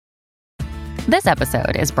This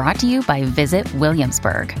episode is brought to you by Visit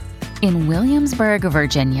Williamsburg. In Williamsburg,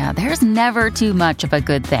 Virginia, there's never too much of a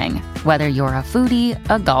good thing. Whether you're a foodie,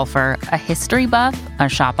 a golfer, a history buff, a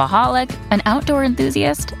shopaholic, an outdoor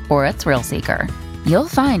enthusiast, or a thrill seeker, you'll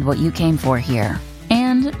find what you came for here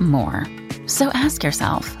and more. So ask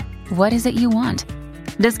yourself, what is it you want?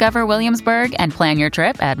 Discover Williamsburg and plan your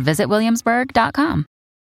trip at visitwilliamsburg.com.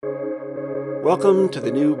 Welcome to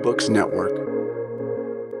the New Books Network.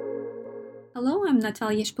 Hello, I'm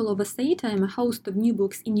Natalia Shpilova-Saita. I'm a host of New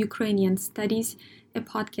Books in Ukrainian Studies, a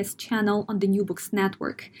podcast channel on the New Books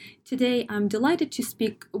Network. Today, I'm delighted to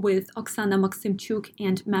speak with Oksana Maksimchuk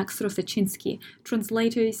and Max Rosachinsky,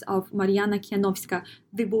 translators of Marianna Kiyanovska,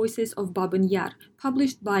 The Voices of Babyn Yar,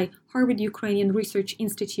 published by Harvard Ukrainian Research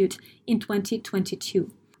Institute in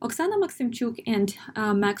 2022. Oksana Maksimchuk and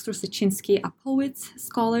Max Rosachinsky are poets,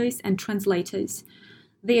 scholars, and translators.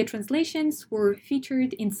 Their translations were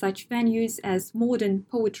featured in such venues as Modern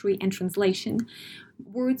Poetry and Translation,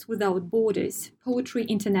 Words Without Borders, Poetry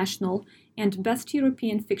International, and Best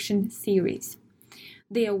European Fiction Series.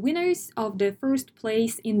 They are winners of the first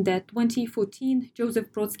place in the 2014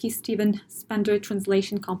 Joseph Brodsky-Stephen Spender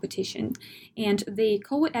Translation Competition, and they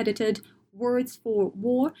co-edited Words for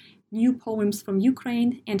War, New Poems from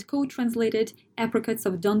Ukraine, and co-translated Apricots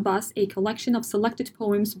of Donbass, a collection of selected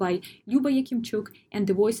poems by Lyuba Yakimchuk, and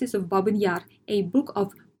The Voices of Babyn Yar, a book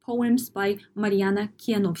of poems by Marianna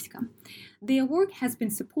Kiyanovska. Their work has been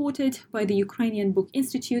supported by the Ukrainian Book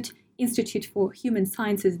Institute, Institute for Human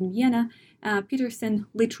Sciences in Vienna, Peterson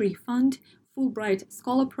Literary Fund, Fulbright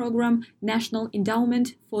Scholar Program, National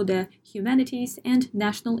Endowment for the Humanities, and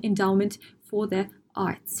National Endowment for the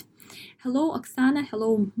Arts. Hello, Oksana.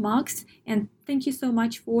 Hello, Max. And thank you so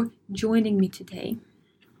much for joining me today.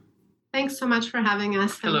 Thanks so much for having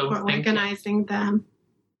us and for organizing the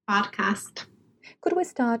podcast. Could we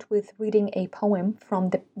start with reading a poem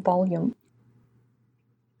from the volume?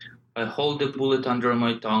 I hold a bullet under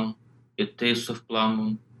my tongue. It tastes of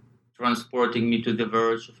plum, transporting me to the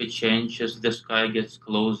verge of a change as the sky gets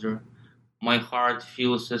closer. My heart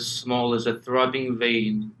feels as small as a throbbing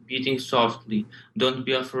vein, beating softly. Don't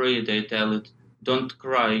be afraid, I tell it. Don't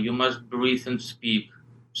cry, you must breathe and speak.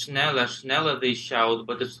 Snella, Snella, they shout,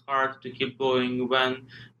 but it's hard to keep going when,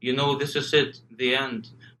 you know, this is it, the end.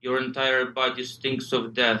 Your entire body stinks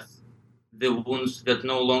of death. The wounds that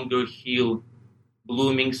no longer heal.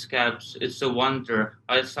 Blooming scabs, it's a wonder.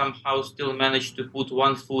 I somehow still manage to put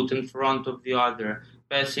one foot in front of the other,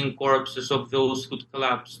 passing corpses of those who'd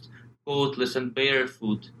collapsed. Coatless and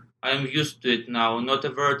barefoot. I am used to it now, not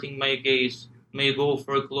averting my gaze, may go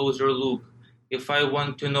for a closer look. If I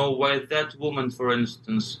want to know why that woman, for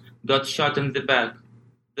instance, got shot in the back,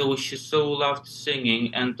 though she so loved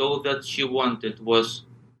singing and all that she wanted was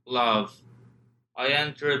love. I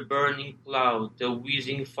enter a burning cloud, a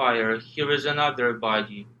wheezing fire. Here is another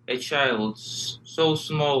body, a child, so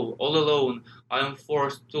small, all alone. I am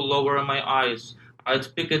forced to lower my eyes.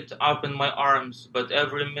 I'd pick it up in my arms, but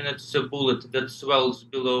every minute's a bullet that swells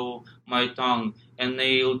below my tongue, a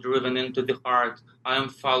nail driven into the heart. I am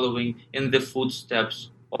following in the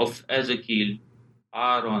footsteps of Ezekiel,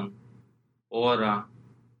 Aaron, Ora,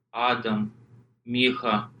 Adam,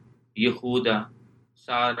 Micha, Yehuda,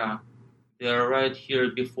 Sarah. They are right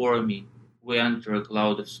here before me. We enter a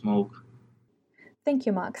cloud of smoke. Thank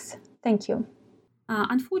you, Max. Thank you.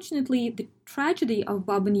 Unfortunately, the tragedy of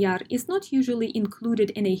Babyn Yar is not usually included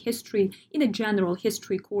in a general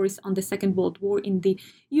history course on the Second World War in the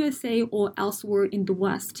USA or elsewhere in the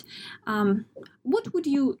West. What would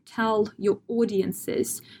you tell your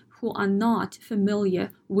audiences who are not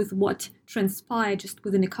familiar with what transpired just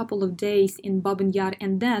within a couple of days in Babyn Yar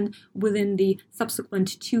and then within the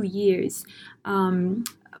subsequent 2 years?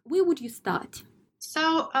 Where would you start?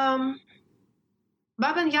 So,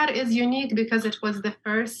 Babyn Yar is unique because it was the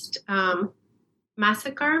first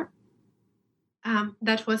massacre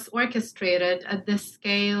that was orchestrated at this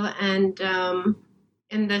scale and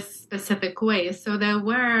in this specific way. So there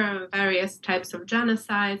were various types of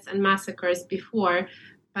genocides and massacres before,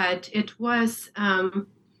 but it was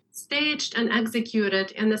staged and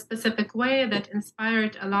executed in a specific way that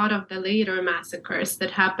inspired a lot of the later massacres that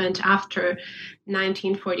happened after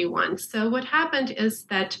 1941. So what happened is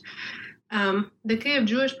that the Kyiv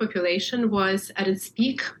Jewish population was at its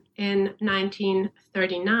peak in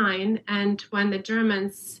 1939, and when the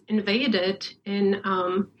Germans invaded in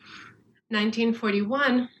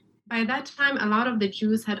 1941, by that time, a lot of the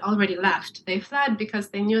Jews had already left. They fled because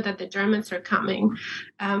they knew that the Germans are coming.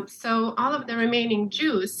 So all of the remaining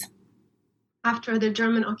Jews after the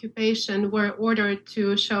German occupation, were ordered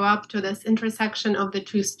to show up to this intersection of the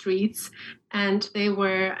two streets. And they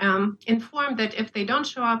were informed that if they don't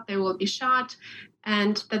show up, they will be shot.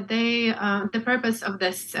 And that the purpose of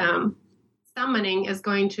this summoning is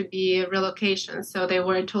going to be relocation. So they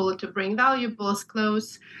were told to bring valuables,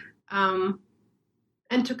 clothes,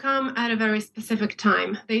 and to come at a very specific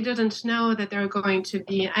time. They didn't know that they're going to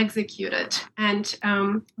be executed. And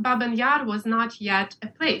Babyn Yar was not yet a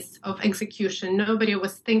place of execution. Nobody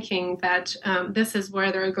was thinking that this is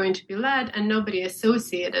where they're going to be led, and nobody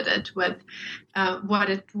associated it with what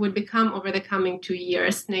it would become over the coming 2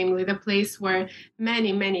 years, namely the place where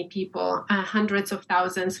many, many people, hundreds of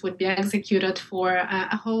thousands, would be executed for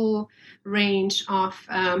a whole range of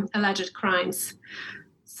alleged crimes.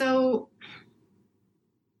 So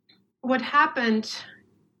what happened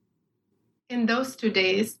in those 2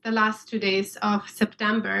 days, the last 2 days of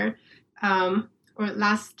September, or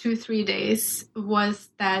last 2-3 days, was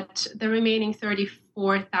that the remaining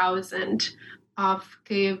 34,000 of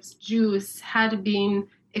Kyiv's Jews had been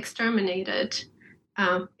exterminated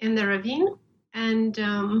in the ravine. And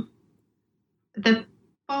the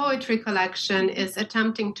poetry collection is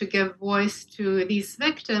attempting to give voice to these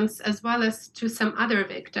victims as well as to some other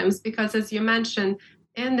victims, because as you mentioned,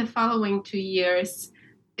 in the following 2 years,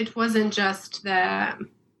 it wasn't just the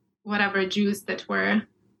whatever Jews that were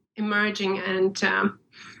emerging and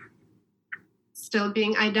still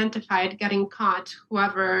being identified, getting caught,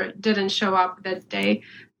 whoever didn't show up that day,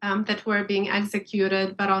 that were being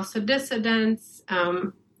executed, but also dissidents,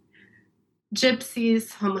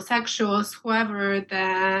 gypsies, homosexuals, whoever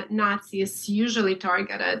the Nazis usually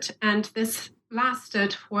targeted. And this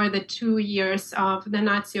lasted for the 2 years of the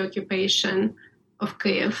Nazi occupation of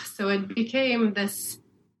Kyiv. So it became this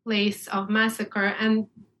place of massacre, and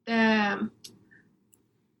the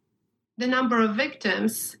number of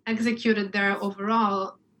victims executed there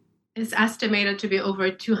overall is estimated to be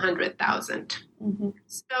over 200,000. Mm-hmm.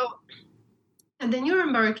 So at the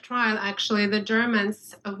Nuremberg trial, actually, the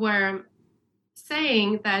Germans were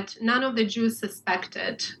saying that none of the Jews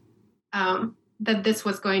suspected that this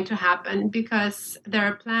was going to happen, because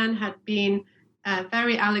their plan had been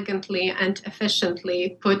very elegantly and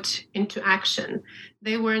efficiently put into action.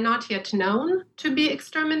 They were not yet known to be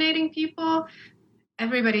exterminating people.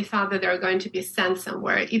 Everybody thought that they were going to be sent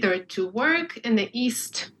somewhere, either to work in the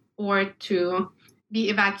east or to be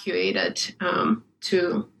evacuated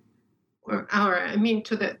to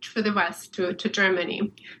the west, to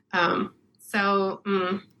Germany.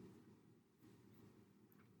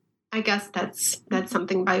 I guess that's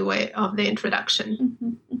something by way of the introduction.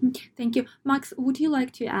 Mm-hmm, mm-hmm. Thank you. Max, would you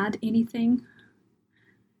like to add anything?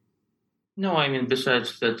 No, I mean,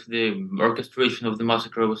 besides that, the orchestration of the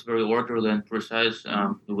massacre was very orderly and precise,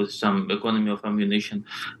 with some economy of ammunition.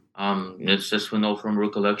 It's, as we know from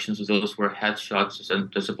recollections, those were headshots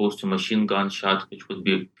as opposed to machine gun shot, which would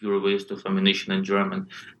be a pure waste of ammunition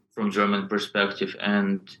from German perspective.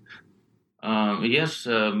 And yes,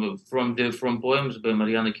 from poems by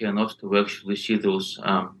Marianna Kiyanovska, we actually see those,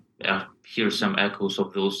 hear some echoes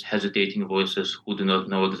of those hesitating voices who do not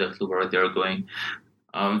know exactly where they're going.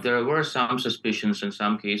 There were some suspicions in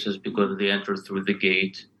some cases because they entered through the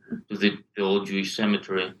gate to the old Jewish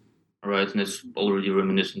cemetery, right? And it's already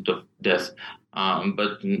reminiscent of death.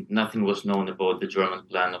 But nothing was known about the German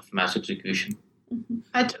plan of mass execution.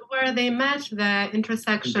 But where they met, the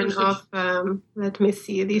intersection of,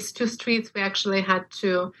 these two streets, we actually had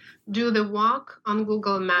to do the walk on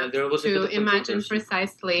Google Maps to imagine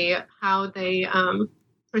precisely how they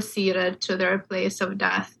proceeded to their place of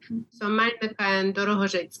death. So Marianna and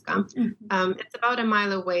Dorogozhitska. It's about a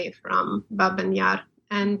mile away from Babyn Yar.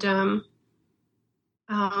 And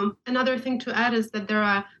another thing to add is that there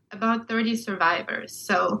are about 30 survivors.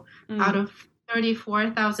 So out of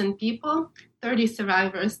 34,000 people, 30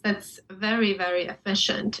 survivors, that's very, very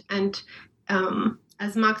efficient. And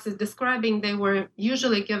as Max is describing, they were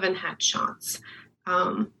usually given headshots.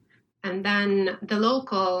 And then the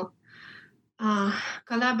local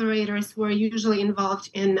collaborators were usually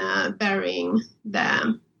involved in burying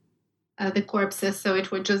the corpses. So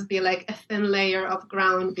it would just be like a thin layer of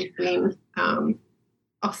ground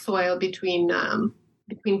of soil between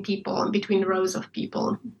people, between rows of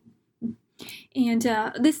people. And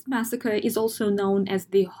this massacre is also known as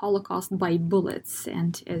the Holocaust by bullets.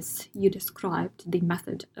 And as you described, the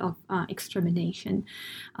method of extermination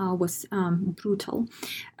was brutal.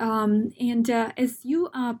 And as you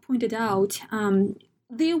pointed out,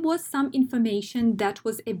 there was some information that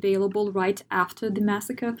was available right after the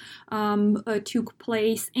massacre took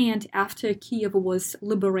place, and after Kiev was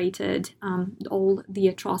liberated, all the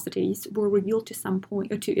atrocities were revealed to some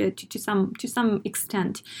point, to some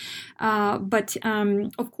extent. But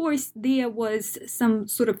of course, there was some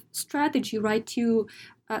sort of strategy, right, to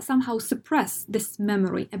somehow suppress this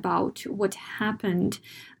memory about what happened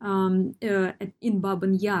in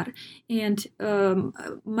Babyn Yar. And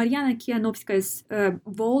Marianna Kiyanovska's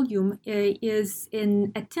volume is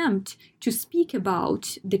an attempt to speak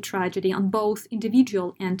about the tragedy on both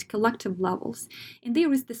individual and collective levels. And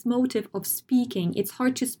there is this motive of speaking. It's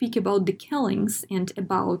hard to speak about the killings and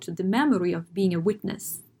about the memory of being a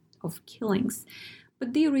witness of killings.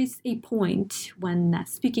 But there is a point when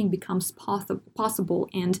speaking becomes possible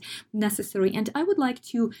and necessary. And I would like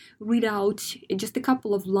to read out just a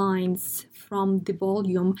couple of lines from the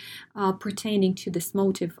volume pertaining to this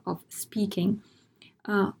motive of speaking.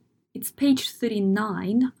 It's page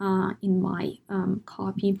 39 in my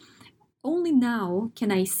copy. Only now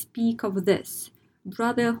can I speak of this.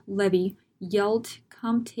 Brother Levy yelled,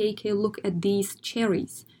 "Come take a look at these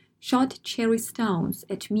cherries." Shot cherry stones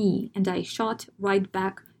at me, and I shot right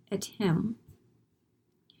back at him.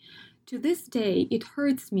 To this day, it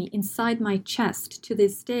hurts me inside my chest. To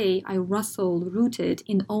this day, I wrestle rooted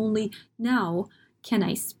in only now can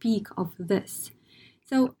I speak of this.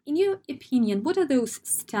 So, in your opinion, what are those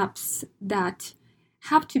steps that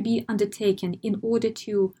have to be undertaken in order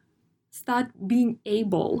to start being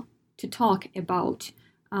able to talk about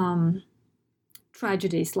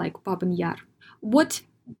tragedies like Babyn Yar? What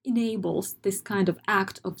enables this kind of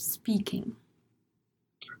act of speaking?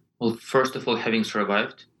 Well, first of all, having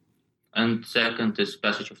survived, and second is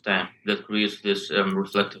passage of time that creates this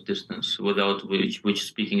reflective distance without which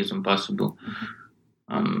speaking is impossible.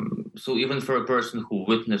 So even for a person who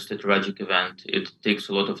witnessed a tragic event, it takes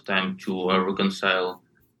a lot of time to reconcile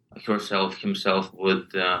himself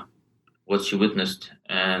with what she witnessed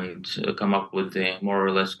and come up with a more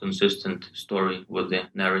or less consistent story with the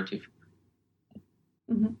narrative.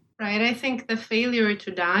 Mm-hmm. Right. I think the failure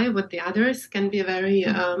to die with the others can be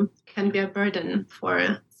can be a burden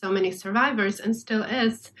for so many survivors, and still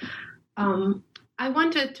is. I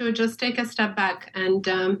wanted to just take a step back and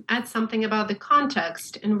add something about the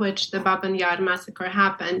context in which the Babyn Yar massacre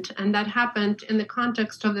happened, and that happened in the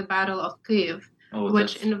context of the Battle of Kyiv,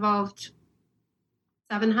 which involved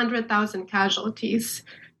 700,000 casualties,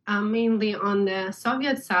 mainly on the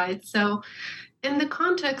Soviet side. So, in the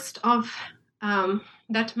context of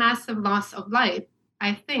that massive loss of life,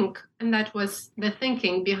 I think, and that was the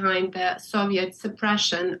thinking behind the Soviet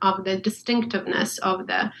suppression of the distinctiveness of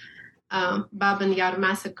the Babyn Yar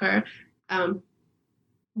massacre,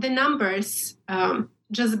 the numbers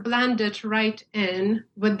just blended right in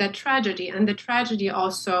with the tragedy, and the tragedy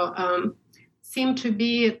also seemed to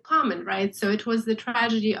be common, right? So it was the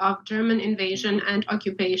tragedy of German invasion and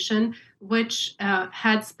occupation, which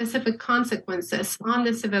had specific consequences on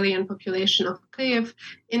the civilian population of Kyiv,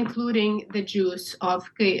 including the Jews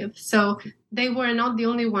of Kyiv. So they were not the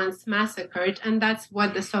only ones massacred, and that's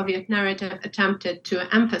what the Soviet narrative attempted to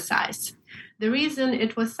emphasize. The reason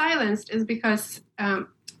it was silenced is because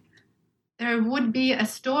there would be a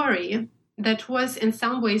story that was in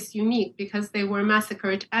some ways unique because they were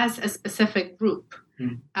massacred as a specific group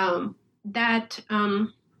that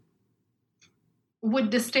would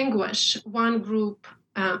distinguish one group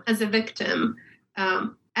as a victim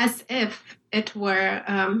as if it were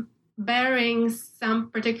bearing some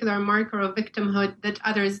particular marker of victimhood that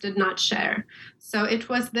others did not share. So it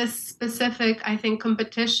was this specific, I think,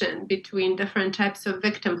 competition between different types of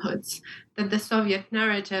victimhoods that the Soviet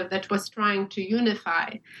narrative that was trying to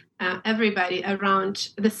unify everybody around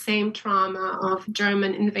the same trauma of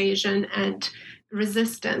German invasion and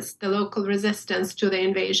resistance, the local resistance to the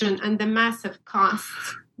invasion, and the massive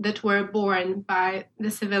costs that were borne by the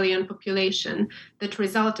civilian population that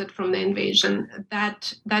resulted from the invasion.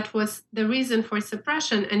 That was the reason for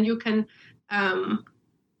suppression, and you can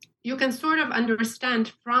sort of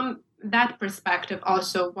understand from that perspective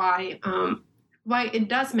also why it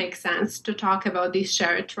does make sense to talk about these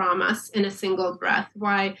shared traumas in a single breath,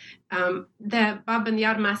 why the Babyn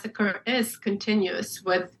Yar massacre is continuous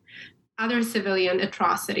with other civilian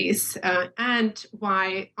atrocities, and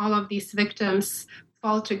why all of these victims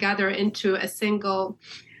fall together into a single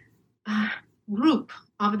group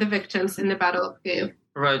of the victims in the Battle of Kyiv.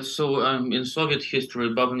 Right. So in Soviet history,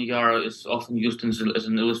 Babyn Yar is often used as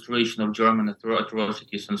an illustration of German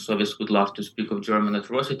atrocities, and Soviets would love to speak of German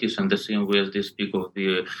atrocities in the same way as they speak of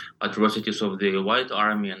the atrocities of the White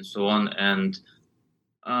Army and so on. And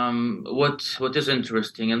What is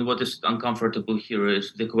interesting and what is uncomfortable here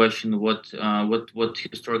is the question what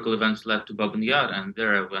historical events led to Babyn Yar, and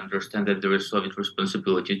there we understand that there is Soviet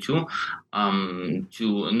responsibility too,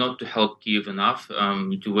 to not to help Kiev enough,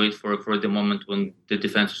 to wait for the moment when the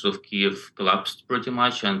defenses of Kiev collapsed pretty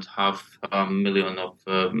much, and 500,000 of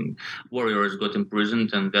warriors got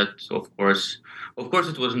imprisoned, and that of course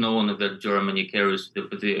it was known that Germany carries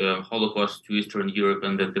the Holocaust to Eastern Europe,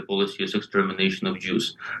 and that the policy is extermination of Jews.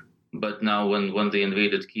 But now, when they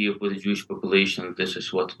invaded Kiev with a Jewish population, this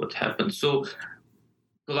is what happened. So,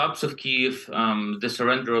 collapse of Kiev, the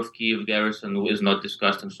surrender of Kiev garrison is not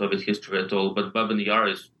discussed in Soviet history at all. But Babyn Yar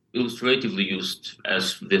is illustratively used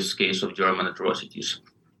as this case of German atrocities.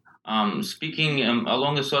 Speaking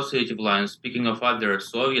along associative lines, speaking of other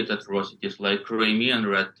Soviet atrocities like Crimean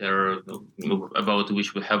Red Terror, about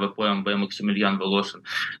which we have a poem by Maximilian Voloshin,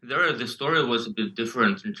 there the story was a bit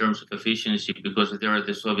different in terms of efficiency, because there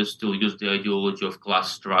the Soviets still used the ideology of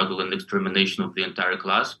class struggle and extermination of the entire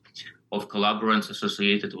class, of collaborants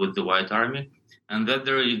associated with the White Army, and that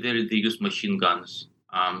they used machine guns.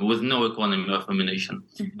 With no economy of ammunition.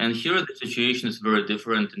 Mm-hmm. And here the situation is very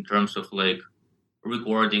different in terms of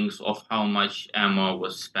recordings of how much ammo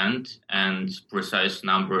was spent and precise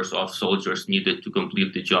numbers of soldiers needed to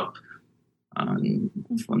complete the job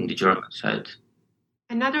from the German side.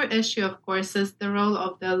 Another issue, of course, is the role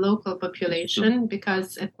of the local population,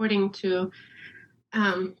 because according to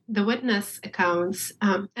the witness accounts,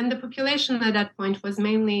 and the population at that point was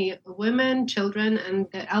mainly women, children, and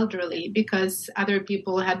the elderly, because other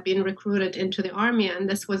people had been recruited into the army, and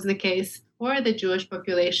this was the case for the Jewish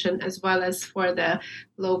population as well as for the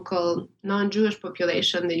local non-Jewish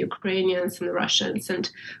population, the Ukrainians and the Russians and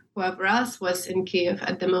whoever else was in Kiev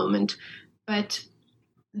at the moment. But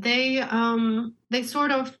they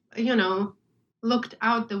sort of, looked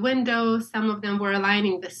out the window. Some of them were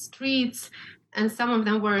lining the streets, and some of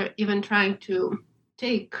them were even trying to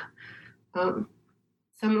take some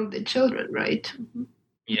of the children, right? Mm-hmm.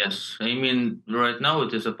 Yes, I mean, right now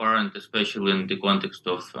it is apparent, especially in the context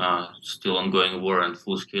of still ongoing war and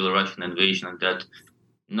full-scale Russian invasion, that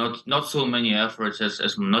not so many efforts,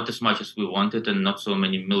 not as much as we wanted, and not so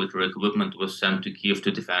many military equipment was sent to Kiev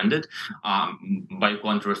to defend it. By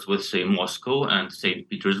contrast with, say, Moscow and St.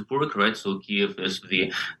 Petersburg, right? So Kiev is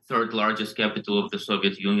the third largest capital of the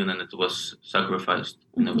Soviet Union, and it was sacrificed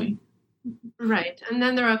in a way. Right. And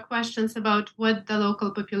then there are questions about what the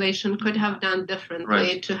local population could have done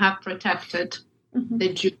differently to have protected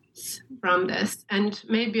the Jews from this. And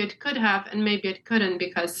maybe it could have, and maybe it couldn't,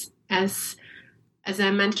 because as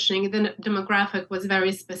I'm mentioning, the demographic was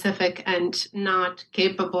very specific and not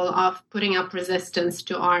capable of putting up resistance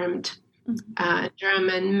to armed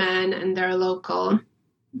German men and their local,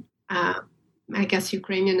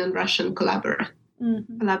 Ukrainian and Russian collaborators.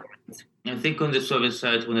 I think on the Soviet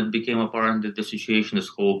side, when it became apparent that the situation is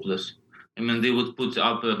hopeless, I mean, they would put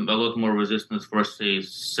up a lot more resistance for, say,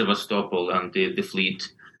 Sevastopol and the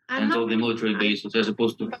fleet and all the military bases, as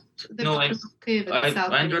opposed to... I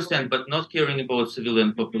understand, but not caring about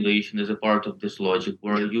civilian population is a part of this logic,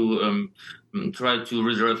 where you try to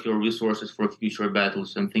reserve your resources for future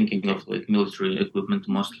battles and thinking of military equipment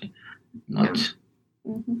mostly, not...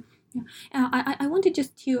 Yeah. Mm-hmm. Yeah. I wanted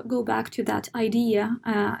just to go back to that idea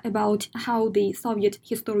about how the Soviet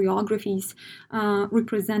historiographies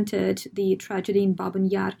represented the tragedy in Babyn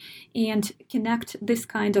Yar, and connect this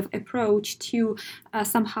kind of approach to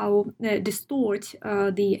somehow distort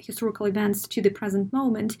the historical events to the present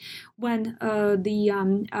moment, when the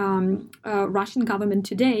Russian government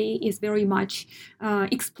today is very much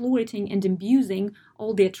exploiting and abusing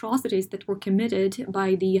all the atrocities that were committed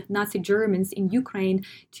by the Nazi Germans in Ukraine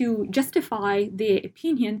to justify their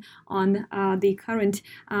opinion on the current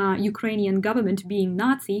Ukrainian government being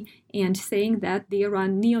Nazi, and saying that there are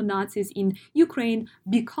neo-Nazis in Ukraine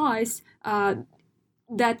because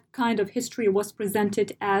that kind of history was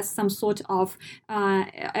presented as some sort of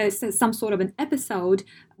an episode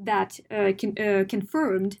that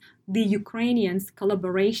confirmed the Ukrainians'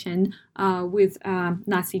 collaboration with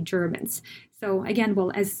Nazi Germans. So again,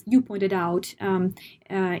 well, as you pointed out,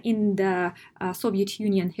 in the Soviet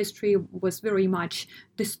Union, history was very much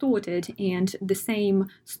distorted, and the same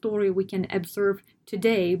story we can observe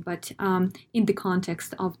today, but in the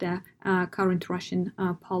context of the current Russian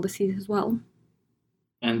policies as well.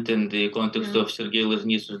 And in the context of Sergei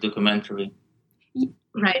Loznitsa's documentary.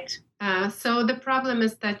 Right. So the problem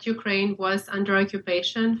is that Ukraine was under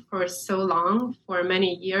occupation for so long, for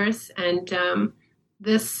many years, and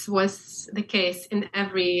this was the case in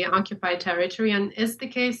every occupied territory, and is the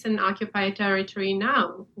case in occupied territory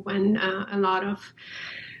now, when a lot of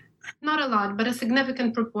not a lot, but a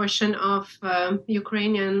significant proportion of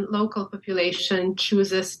Ukrainian local population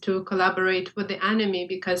chooses to collaborate with the enemy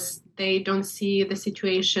because they don't see the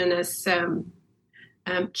situation as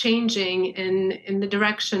changing in the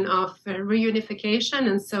direction of reunification,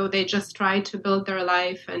 and so they just try to build their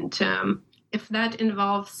life. And if that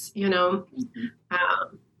involves,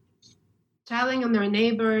 telling on their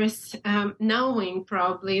neighbors, knowing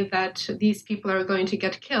probably that these people are going to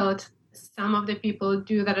get killed, some of the people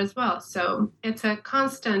do that as well. So it's a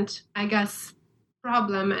constant, I guess,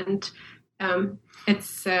 problem, and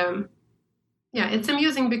it's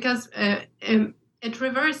amusing because it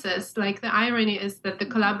reverses. Like the irony is that the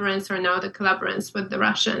collaborants are now the collaborants with the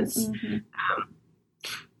Russians.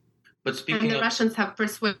 But speaking and the Russians have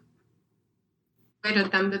persuaded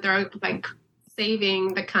them that they're like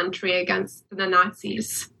saving the country against the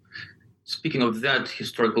Nazis. Speaking of that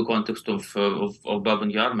historical context of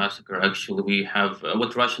Babyn Yar massacre, actually, we have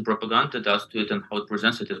what Russian propaganda does to it and how it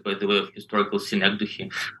presents it is by the way of historical synecdoche,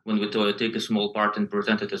 when we take a small part and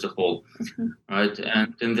present it as a whole, right?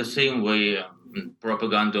 And in the same way,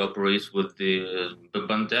 propaganda operates with the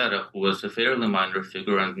Bandera, who was a fairly minor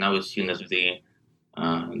figure and now is seen as the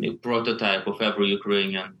prototype of every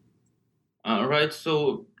Ukrainian, right?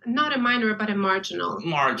 So not a minor, but a marginal.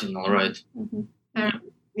 Marginal, right?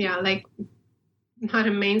 Like not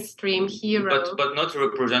a mainstream hero, but not a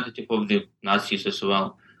representative of the Nazis as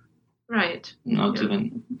well. Right. Not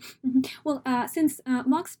even. Well, since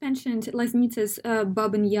Max mentioned Laznitsa's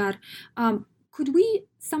Babyn Yar, could we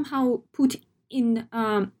somehow put in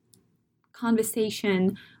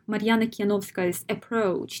conversation Marianna Kiyanovska's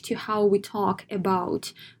approach to how we talk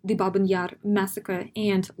about the Babyn Yar massacre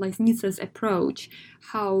and Laznitsa's approach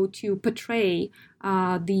how to portray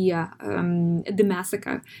the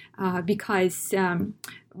massacre, because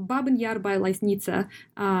Babyn Yar by Laznitsa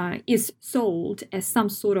is sold as some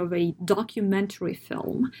sort of a documentary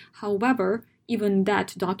film. However, even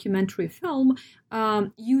that documentary film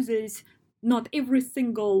uses not every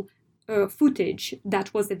single footage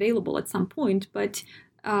that was available at some point, but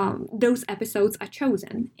those episodes are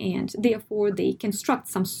chosen, and therefore they construct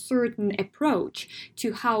some certain approach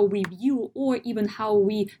to how we view or even how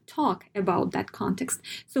we talk about that context.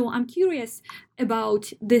 So I'm curious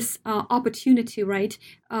about this opportunity, right?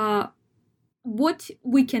 What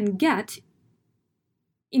we can get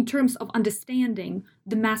in terms of understanding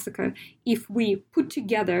the massacre if we put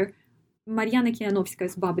together Marianna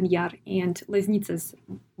Kiyanovska's Babyn Yar and Laznitsa's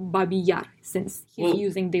Babyn Yar, since he's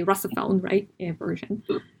using the Russophone, right, version.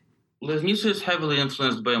 Laznitsa is heavily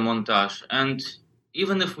influenced by montage, and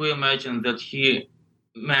even if we imagine that he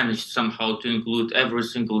managed somehow to include every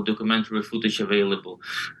single documentary footage available,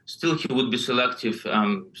 still he would be selective,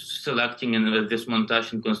 selecting in this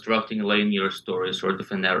montage and constructing linear stories, sort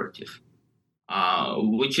of a narrative.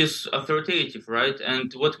 Which is authoritative, right?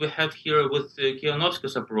 And what we have here with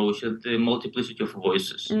Kiyanovska's approach is the multiplicity of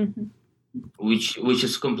voices, which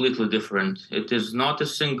is completely different. It is not a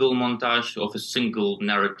single montage of a single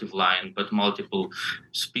narrative line, but multiple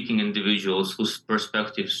speaking individuals whose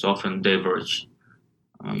perspectives often diverge.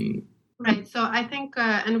 Right. So I think,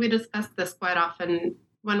 and we discussed this quite often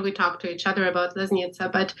when we talk to each other about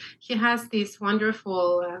Laznitsa, but he has these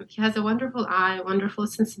wonderful, he has a wonderful eye, wonderful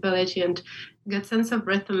sensibility, and good sense of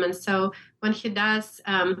rhythm. And so when he does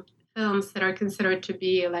films that are considered to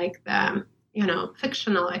be like the,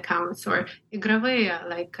 fictional accounts or игровые,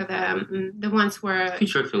 like the ones where...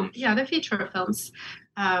 Feature films. Yeah, the feature films.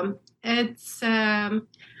 It's...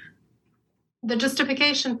 the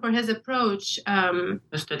justification for his approach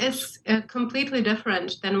is completely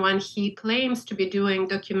different than when he claims to be doing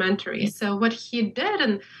documentaries. So what he did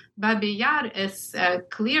in Babyn Yar is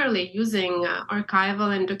clearly using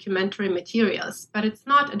archival and documentary materials, but it's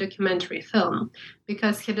not a documentary film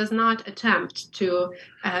because he does not attempt to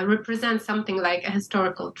represent something like a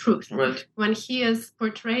historical truth. Right. When he is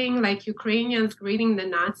portraying like Ukrainians greeting the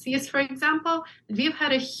Nazis, for example, Lviv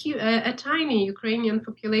had a tiny Ukrainian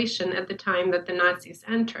population at the time that the Nazis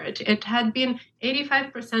entered. It had been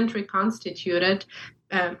 85% reconstituted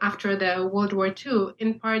after the World War II,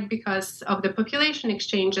 in part because of the population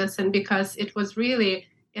exchanges and because it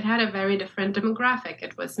had a very different demographic.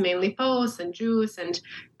 It was mainly Poles and Jews and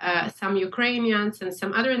some Ukrainians and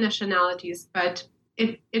some other nationalities, but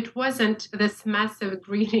it wasn't this massive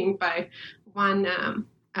greeting by one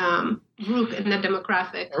group in the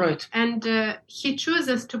demographic. Right. And he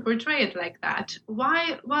chooses to portray it like that.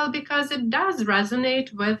 Why? Well, because it does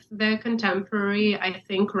resonate with the contemporary, I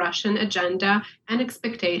think, Russian agenda and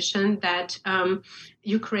expectation that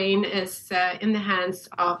Ukraine is in the hands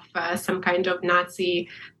of some kind of Nazi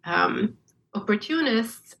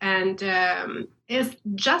opportunists and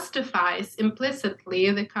justifies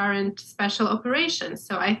implicitly the current special operations.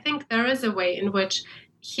 So I think there is a way in which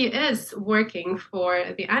he is working for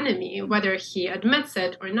the enemy, whether he admits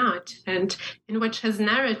it or not, and in which his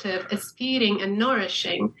narrative is feeding and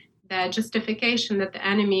nourishing the justification that the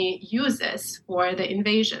enemy uses for the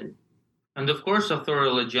invasion. And of course,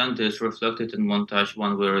 authorial agenda is reflected in montage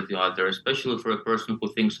one way or the other, especially for a person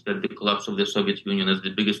who thinks that the collapse of the Soviet Union is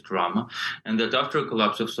the biggest drama, and that after the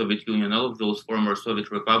collapse of Soviet Union, all of those former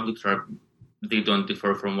Soviet republics they don't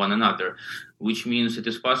differ from one another, which means it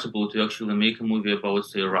is possible to actually make a movie about,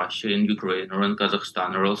 say, Russia in Ukraine or in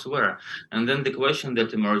Kazakhstan or elsewhere. And then the question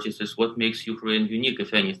that emerges is what makes Ukraine unique,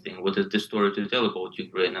 if anything? What is the story to tell about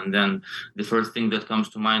Ukraine? And then the first thing that comes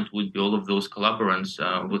to mind would be all of those collaborants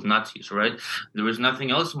with Nazis, right? There is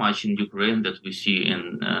nothing else much in Ukraine that we see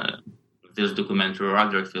in this documentary or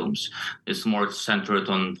other films. It's more centered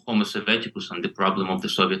on Homo Sovieticus and the problem of the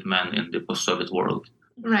Soviet man in the post-Soviet world.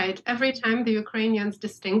 Right. Every time the Ukrainians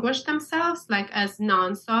distinguish themselves, like as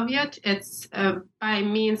non-Soviet, it's by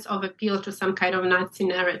means of appeal to some kind of Nazi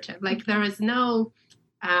narrative. Like there is no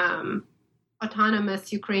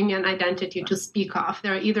autonomous Ukrainian identity to speak of.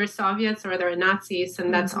 They're either Soviets or they're Nazis,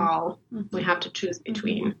 and that's all we have to choose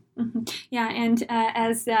between. Yeah, and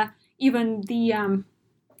as even the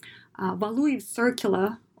Valuyev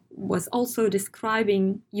circular was also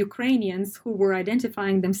describing Ukrainians who were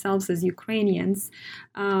identifying themselves as Ukrainians,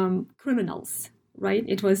 criminals, right?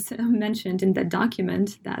 It was mentioned in that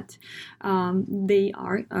document that they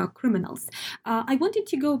are criminals. I wanted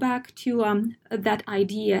to go back to that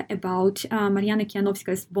idea about Marianna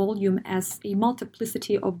Kiyanovska's volume as a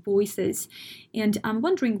multiplicity of voices. And I'm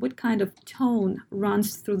wondering what kind of tone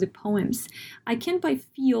runs through the poems. I can't but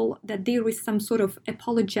feel that there is some sort of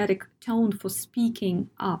apologetic tone for speaking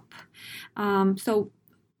up. So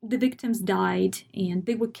the victims died and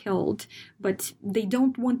they were killed, but they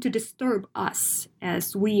don't want to disturb us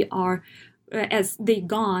as we are, as they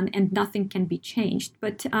gone and nothing can be changed.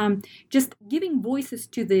 But just giving voices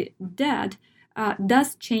to the dead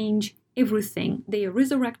does change everything. They are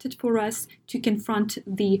resurrected for us to confront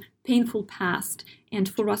the painful past and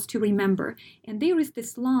for us to remember. And there is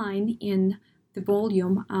this line in the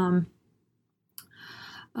volume,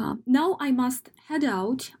 now I must head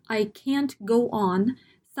out, I can't go on.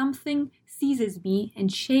 Something seizes me and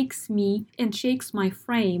shakes my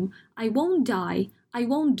frame. I won't die. I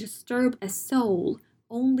won't disturb a soul.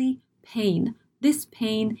 Only pain. This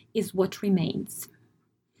pain is what remains.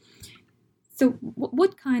 So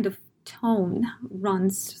what kind of tone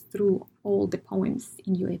runs through all the poems,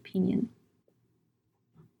 in your opinion?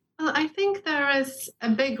 Well, I think there is a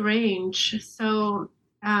big range. So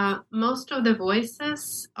most of the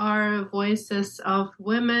voices are voices of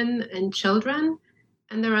women and children.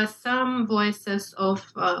 And there are some voices of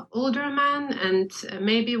older men and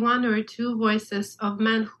maybe one or two voices of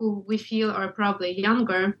men who we feel are probably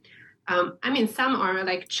younger. Some are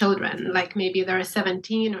like children, like maybe they're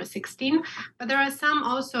 17 or 16, but there are some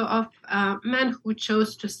also of men who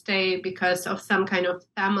chose to stay because of some kind of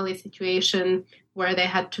family situation where they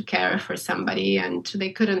had to care for somebody and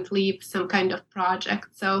they couldn't leave some kind of project.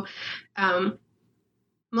 So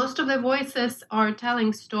most of the voices are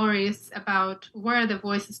telling stories about where the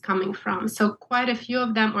voice is coming from. So quite a few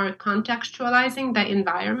of them are contextualizing the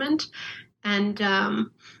environment and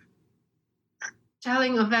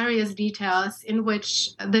telling of various details in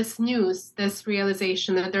which this news, this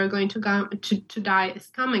realization that they're going to die is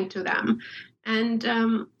coming to them. And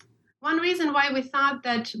one reason why we thought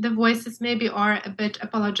that the voices maybe are a bit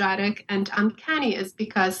apologetic and uncanny is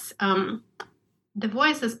because the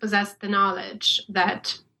voices possess the knowledge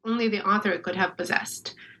that only the author could have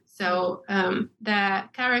possessed. So the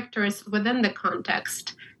characters within the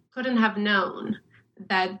context couldn't have known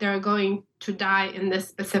that they're going to die in this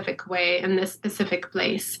specific way, in this specific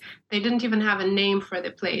place. They didn't even have a name for the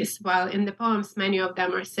place, while in the poems, many of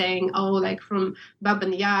them are saying, oh, like from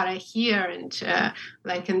Babyn Yar here, and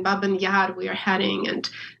like in Babyn Yar we are heading.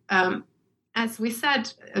 And as we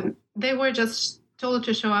said, they were just told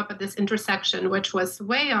to show up at this intersection, which was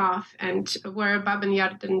way off, and where Babyn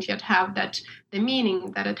Yar didn't yet have the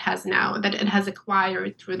meaning that it has now, that it has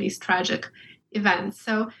acquired through these tragic events.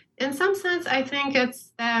 So in some sense, I think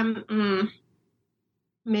it's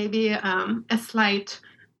maybe a slight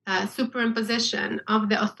superimposition of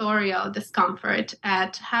the authorial discomfort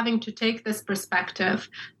at having to take this perspective,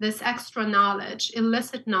 this extra knowledge,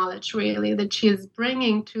 illicit knowledge really, that she is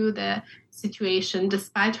bringing to the situation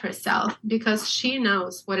despite herself, because she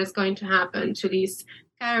knows what is going to happen to these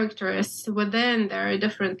characters within their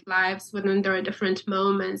different lives, within their different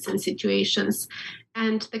moments and situations.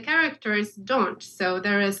 and the characters don't. So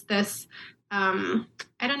there is this,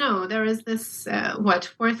 there is this,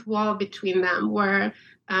 fourth wall between them where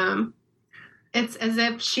it's as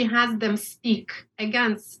if she has them speak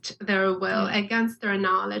against their will, against their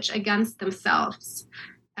knowledge, against themselves.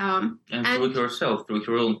 And through herself, through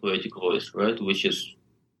her own poetic voice, right? Which is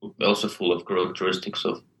also full of characteristics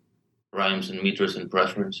of rhymes and meters and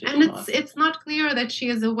preferences. And it's not clear that she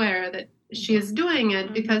is aware that she is doing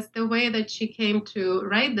it, because the way that she came to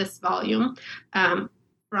write this volume,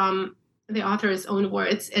 from the author's own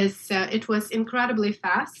words, is it was incredibly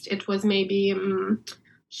fast. It was maybe,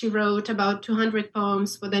 she wrote about 200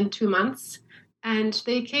 poems within 2 months, and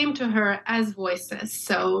they came to her as voices.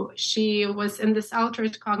 So she was in this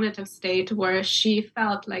altered cognitive state where she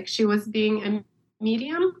felt like she was being a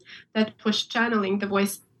medium that was channeling the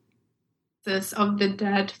voices of the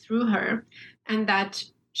dead through her, and that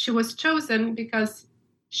she was chosen because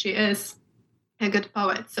she is a good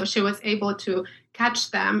poet. So she was able to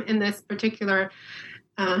catch them in this particular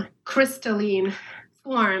crystalline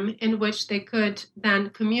form in which they could then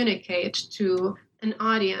communicate to an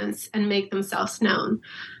audience and make themselves known.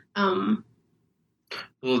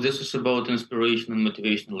 Well, this is about inspiration and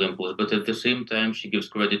motivational impulse, but at the same time, she gives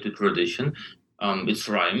credit to tradition. It's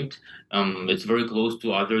rhymed. It's very close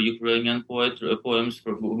to other Ukrainian poems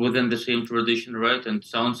within the same tradition, right? And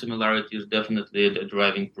sound similarity is definitely the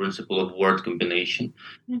driving principle of word combination.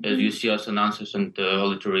 As you see, assonances and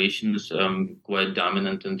alliterations quite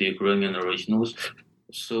dominant in the Ukrainian originals.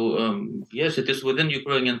 So, yes, it is within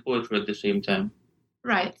Ukrainian poetry at the same time.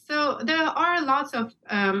 Right. So there are lots of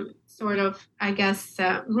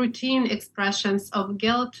routine expressions of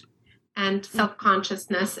guilt and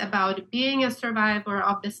self-consciousness about being a survivor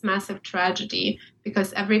of this massive tragedy,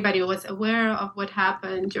 because everybody was aware of what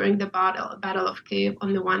happened during the Battle of Kiev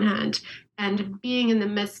on the one hand, and being in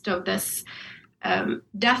the midst of this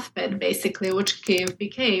deathbed, basically, which Kiev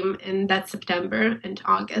became in that September and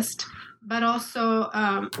August. But also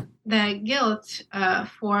the guilt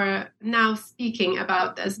for now speaking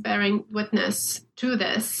about this, bearing witness to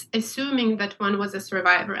this, assuming that one was a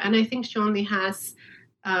survivor. And I think she only has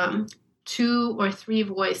 2 or 3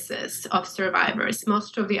 voices of survivors.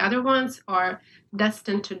 Most of the other ones are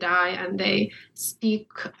destined to die, and they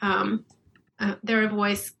speak, their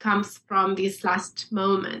voice comes from these last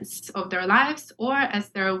moments of their lives, or as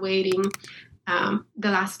they're waiting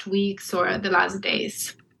the last weeks or the last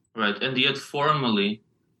days. Right, and yet formally,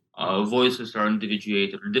 voices are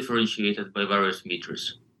individuated or differentiated by various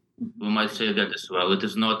meters. We might say that as well. It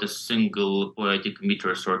is not a single poetic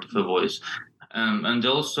meter sort of a voice. And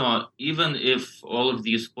also, even if all of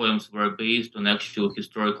these poems were based on actual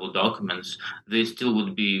historical documents, they still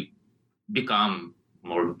would become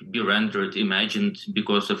or be rendered, imagined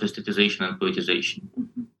because of aestheticization and poetization.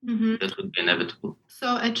 That would be inevitable.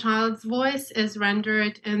 So a child's voice is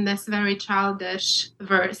rendered in this very childish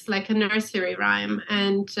verse, like a nursery rhyme.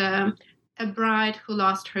 And a bride who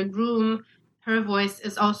lost her groom, her voice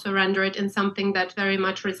is also rendered in something that very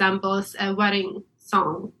much resembles a wedding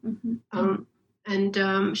song.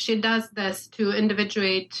 And she does this to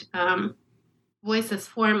individuate voices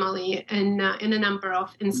formally in a number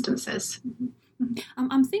of instances.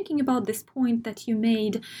 I'm thinking about this point that you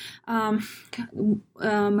made.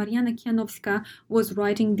 Marianna Kiyanovska was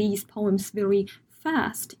writing these poems very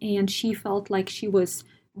fast, and she felt like she was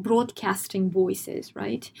broadcasting voices,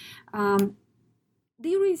 right?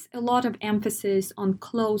 There is a lot of emphasis on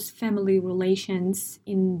close family relations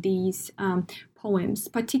in these poems,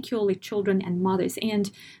 particularly children and mothers. And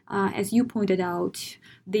as you pointed out,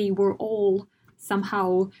 they were all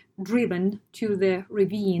somehow driven to the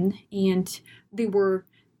ravine, and they were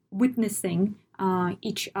witnessing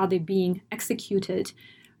each other being executed.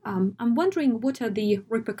 I'm wondering, what are the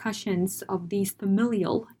repercussions of these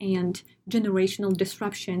familial and generational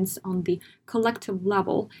disruptions on the collective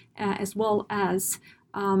level, as well as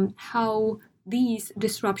how these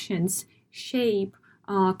disruptions shape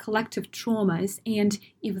collective traumas, and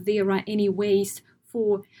if there are any ways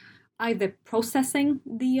for either processing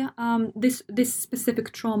the this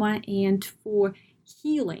specific trauma and for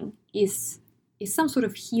healing, is some sort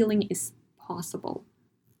of healing is possible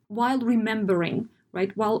while remembering,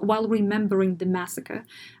 right? While remembering the massacre.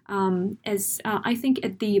 As I think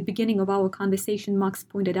at the beginning of our conversation, Max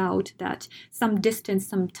pointed out that some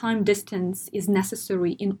time distance is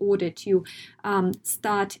necessary in order to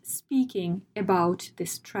start speaking about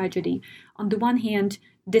this tragedy. On the one hand,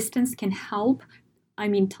 distance can help.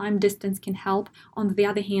 Time distance can help. On the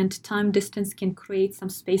other hand, time distance can create some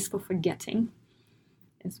space for forgetting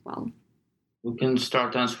as well. We can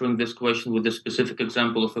start answering this question with a specific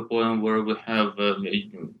example of a poem where we have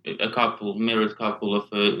married couple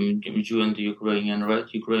of Jew and Ukrainian, right?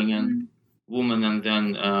 Ukrainian woman, and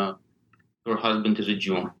then her husband is a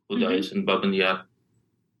Jew who dies in Babyn.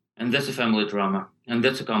 And that's a family drama, and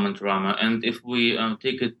that's a common drama. And if we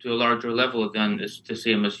take it to a larger level, then it's the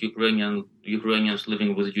same as Ukrainians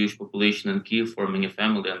living with Jewish population in Kiev, forming a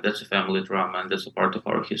family, and that's a family drama, and that's a part of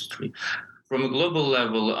our history. From a global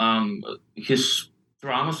level, his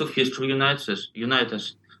dramas of history unite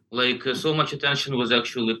us. Like so much attention was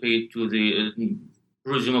actually paid to the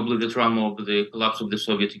presumably the trauma of the collapse of the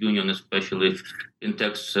Soviet Union, especially in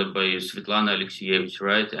texts by Svetlana Alexievich,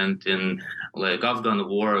 right? And in like Afghan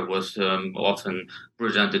war was often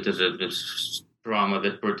presented as a drama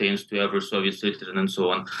that pertains to every Soviet citizen and so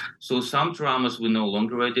on. So some dramas we no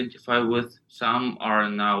longer identify with. Some are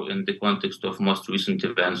now in the context of most recent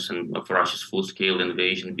events and of Russia's full-scale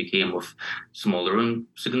invasion became of smaller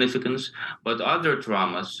significance. But other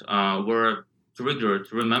dramas were triggered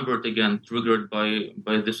by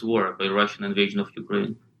this war, by Russian invasion of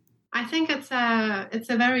Ukraine. I think it's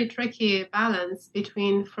a very tricky balance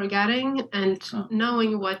between forgetting and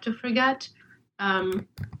knowing what to forget,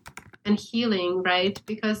 and healing, right?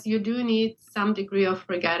 Because you do need some degree of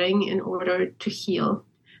forgetting in order to heal.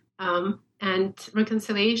 And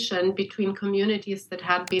reconciliation between communities that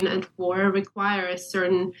had been at war require a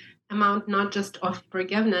certain amount, not just of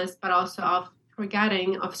forgiveness, but also of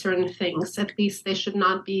forgetting of certain things. At least they should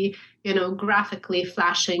not be, graphically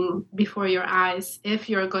flashing before your eyes if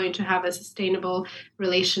you're going to have a sustainable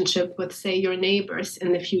relationship with, say, your neighbors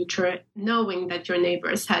in the future, knowing that your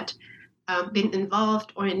neighbors had been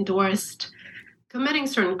involved or endorsed committing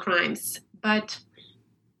certain crimes. But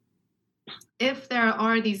if there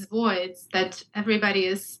are these voids that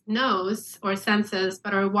everybody knows or senses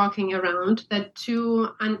but are walking around, that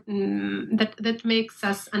makes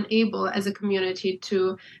us unable as a community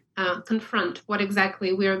to confront what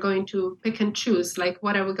exactly we are going to pick and choose, like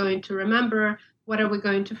what are we going to remember, what are we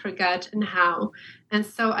going to forget, and how. And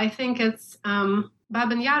so I think it's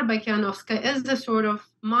Babyn Yar by Kiyanovska is the sort of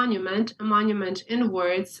a monument in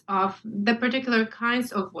words of the particular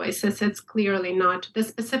kinds of voices. It's clearly not the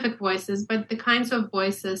specific voices, but the kinds of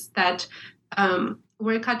voices that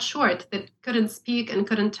were cut short, that couldn't speak and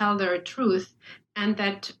couldn't tell their truth, and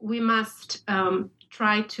that we must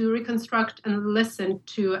try to reconstruct and listen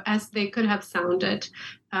to as they could have sounded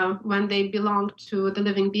when they belonged to the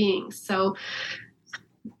living beings. So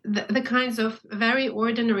the kinds of very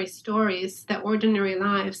ordinary stories, the ordinary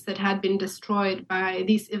lives that had been destroyed by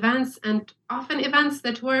these events, and often events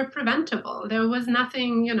that were preventable. There was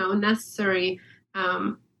nothing, necessary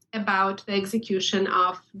about the execution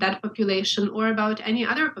of that population or about any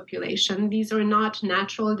other population. These are not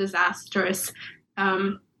natural disasters.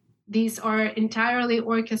 These are entirely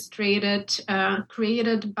orchestrated,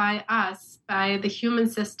 created by us, by the human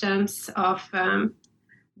systems of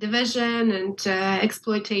division and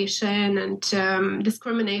exploitation and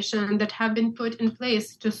discrimination that have been put in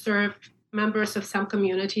place to serve members of some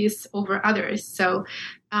communities over others. So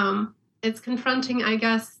it's confronting, I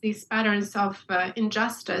guess, these patterns of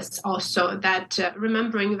injustice also that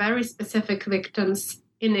remembering very specific victims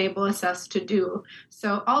enables us to do.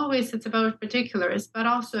 So always it's about particulars, but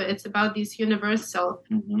also it's about these universal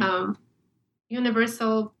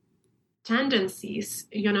tendencies.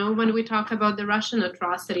 When we talk about the Russian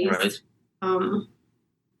atrocities, right.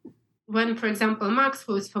 When, for example, Max,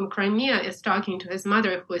 who is from Crimea, is talking to his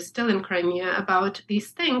mother, who is still in Crimea, about these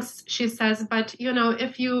things, she says, but,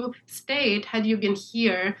 if you stayed, had you been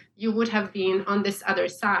here, you would have been on this other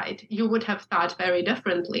side. You would have thought very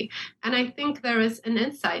differently. And I think there is an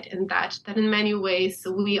insight in that in many ways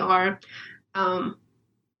we are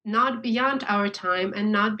not beyond our time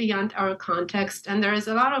and not beyond our context. And there is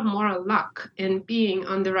a lot of moral luck in being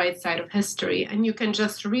on the right side of history. And you can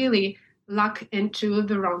just really luck into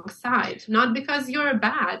the wrong side, not because you're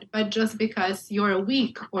bad, but just because you're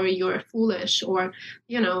weak or you're foolish or,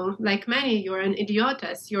 like many, you're an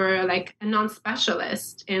idiotus, you're like a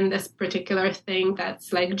non-specialist in this particular thing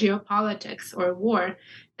that's like geopolitics or war.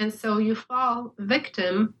 And so you fall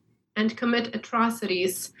victim and commit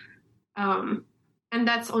atrocities, and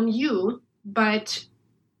that's on you, but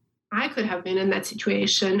I could have been in that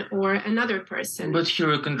situation or another person. But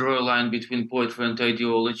here you can draw a line between poetry and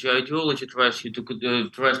ideology. Ideology tries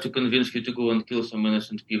to convince you to go and kill some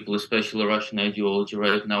innocent people, especially Russian ideology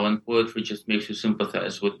right now, and poetry just makes you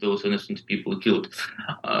sympathize with those innocent people killed,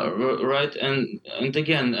 right? And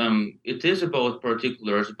again, it is about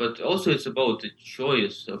particulars, but also it's about the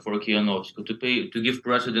choice for Kiyanovska to give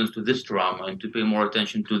precedence to this drama and to pay more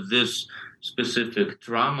attention to this specific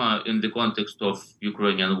trauma in the context of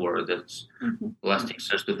Ukrainian war that's lasting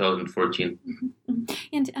since 2014.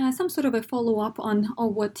 And some sort of a follow-up on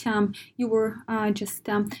what you were just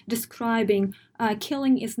describing.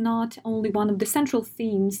 Killing is not only one of the central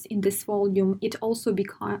themes in this volume, it also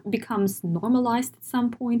becomes normalized at some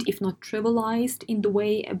point, if not trivialized, in the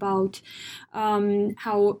way about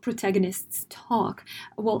how protagonists talk.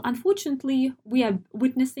 Well, unfortunately, we are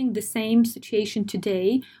witnessing the same situation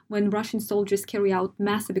today when Russian soldiers carry out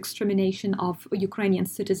massive extermination of Ukrainian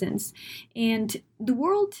citizens. And the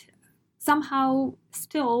world somehow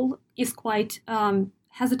still is quite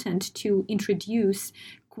hesitant to introduce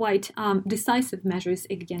quite decisive measures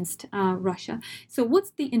against Russia. So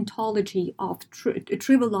what's the ontology of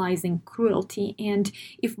trivializing cruelty? And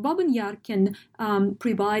if Babyn can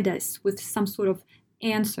provide us with some sort of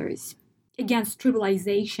answers against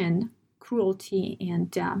trivialization, cruelty, and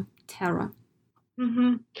terror.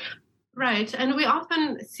 Mm-hmm. Right. And we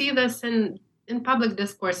often see this in public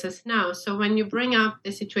discourses now. So when you bring up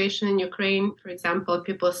the situation in Ukraine, for example,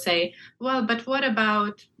 people say, well, but what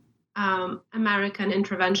about American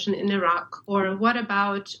intervention in Iraq? Or what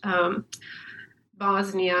about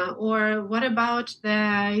Bosnia? Or what about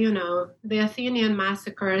the Athenian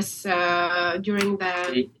massacres during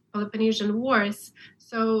the Peloponnesian Wars?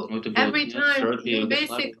 So every time you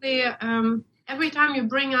basically, every time you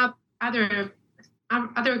bring up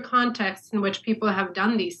other contexts in which people have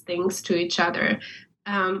done these things to each other,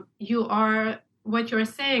 what you're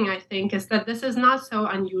saying, I think, is that this is not so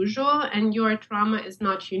unusual and your trauma is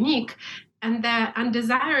not unique. And the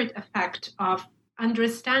undesired effect of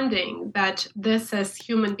understanding that this is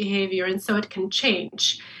human behavior and so it can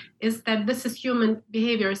change is that this is human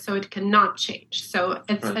behavior so it cannot change. So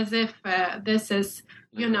it's as if this is,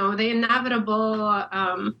 the inevitable...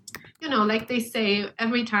 like they say,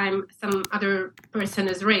 every time some other person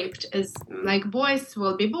is raped, is like boys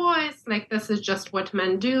will be boys, like this is just what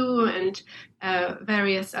men do, and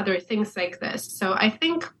various other things like this. So I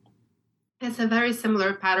think it's a very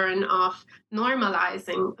similar pattern of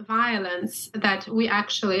normalizing violence that we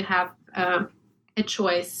actually have a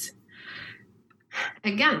choice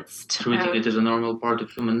against. Treating it as a normal part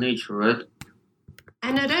of human nature, right?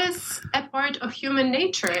 And it is a part of human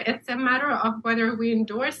nature. It's a matter of whether we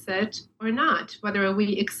endorse it or not, whether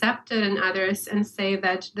we accept it in others and say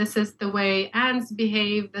that this is the way ants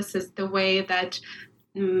behave, this is the way that,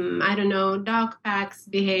 dog packs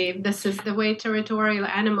behave, this is the way territorial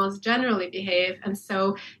animals generally behave. And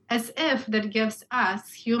so as if that gives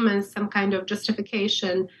us, humans, some kind of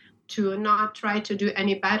justification to not try to do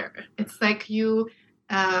any better. It's like you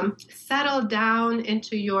settle down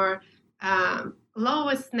into your...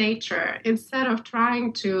 lowest nature instead of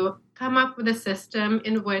trying to come up with a system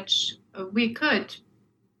in which we could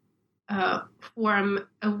form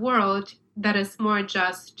a world that is more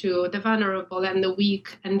just to the vulnerable and the weak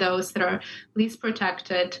and those that are least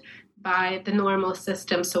protected by the normal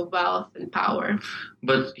systems of wealth and power.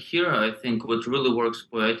 But here I think what really works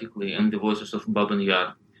poetically in the voices of Babyn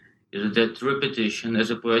is that repetition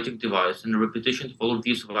as a poetic device and repetition of all of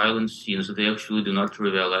these violent scenes, they actually do not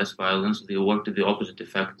trivialize violence. They work to the opposite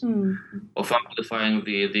effect of amplifying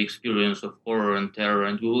the experience of horror and terror.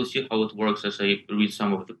 And we will see how it works as I read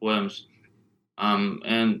some of the poems.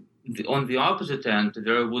 On the opposite end,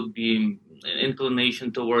 there would be an inclination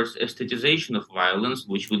towards aestheticization of violence,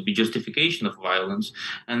 which would be justification of violence.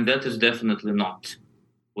 And that is definitely not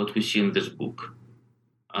what we see in this book.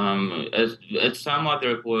 As some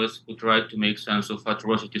other poets who tried to make sense of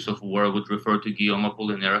atrocities of war would refer to Guillaume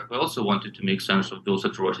Apollinaire, who also wanted to make sense of those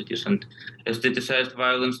atrocities and aestheticized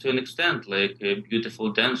violence to an extent, like a beautiful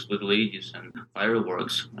dance with ladies and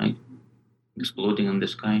fireworks, right, exploding in the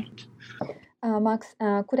sky. Max,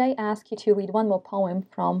 could I ask you to read one more poem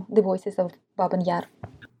from the voices of Babyn?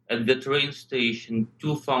 At the train station,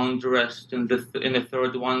 two found rest in the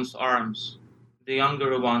third one's arms, the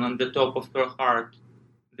younger one on the top of her heart,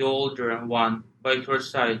 the older one by her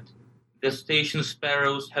side. The station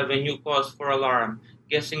sparrows have a new cause for alarm,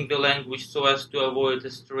 guessing the language so as to avoid a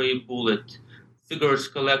stray bullet. Figures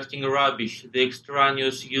collecting rubbish, the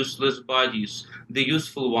extraneous useless bodies, the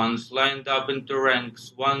useful ones lined up into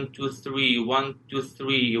ranks, 1, 2, 3, 1, 2,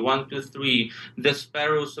 3, 1, 2, 3. The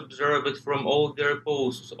sparrows observe it from all their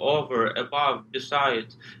posts, over, above,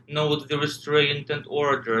 beside. Note the restraint and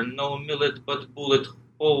order, no millet but bullet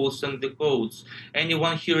holes in the coats.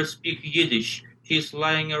 Anyone here speak Yiddish? She's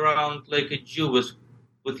lying around like a Jewess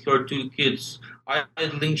with her two kids,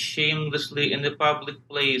 idling shamelessly in a public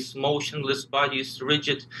place, motionless bodies,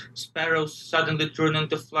 rigid. Sparrows suddenly turn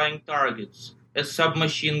into flying targets. A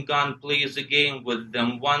submachine gun plays a game with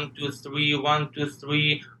them. 1, 2, 3, 1, 2,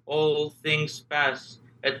 3. All things pass.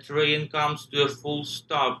 A train comes to a full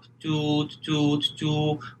stop. Toot, toot,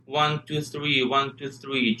 toot. 1, 2, 3, 1, 2,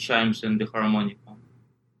 3 chimes in the harmonica.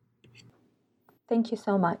 Thank you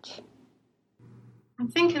so much. I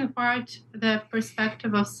think in part the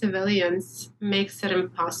perspective of civilians makes it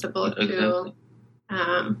impossible to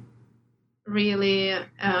really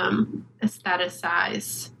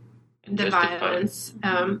aestheticize the violence.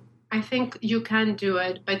 I think you can do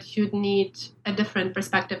it, but you'd need a different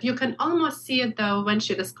perspective. You can almost see it, though, when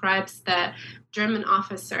she describes the German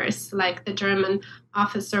officers, like the German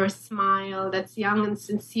officer's smile that's young and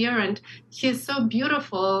sincere, and he's so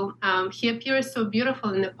beautiful. He appears so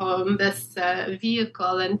beautiful in the poem, this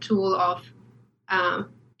vehicle and tool of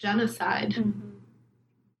genocide. Mm-hmm.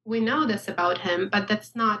 We know this about him, but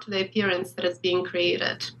that's not the appearance that is being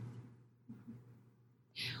created.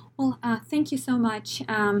 Well, thank you so much,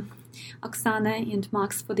 Oksana and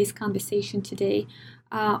Max, for this conversation today.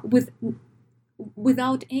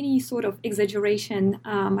 Without any sort of exaggeration,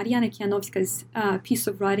 Marianna Kiyanovska's piece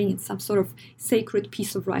of writing is some sort of sacred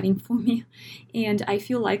piece of writing for me. And I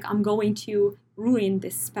feel like I'm going to ruin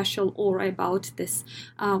this special aura about this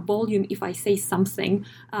volume if I say something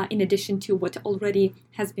in addition to what already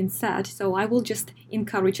has been said. So I will just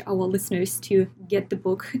encourage our listeners to get the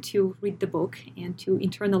book, to read the book, and to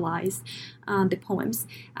internalize the poems.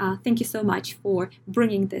 Thank you so much for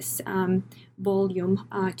bringing this volume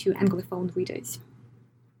to Anglophone readers.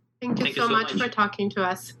 Thank you so much for talking to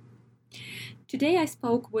us. Today I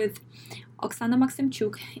spoke with Oksana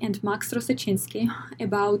Maksimchuk and Max Rosachinsky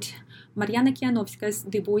about Marianna Kiyanovska's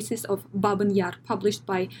The Voices of Babyn Yar, published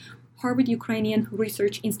by Harvard Ukrainian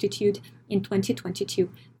Research Institute in 2022.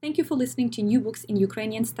 Thank you for listening to New Books in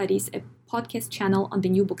Ukrainian Studies, a podcast channel on the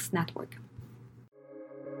New Books Network.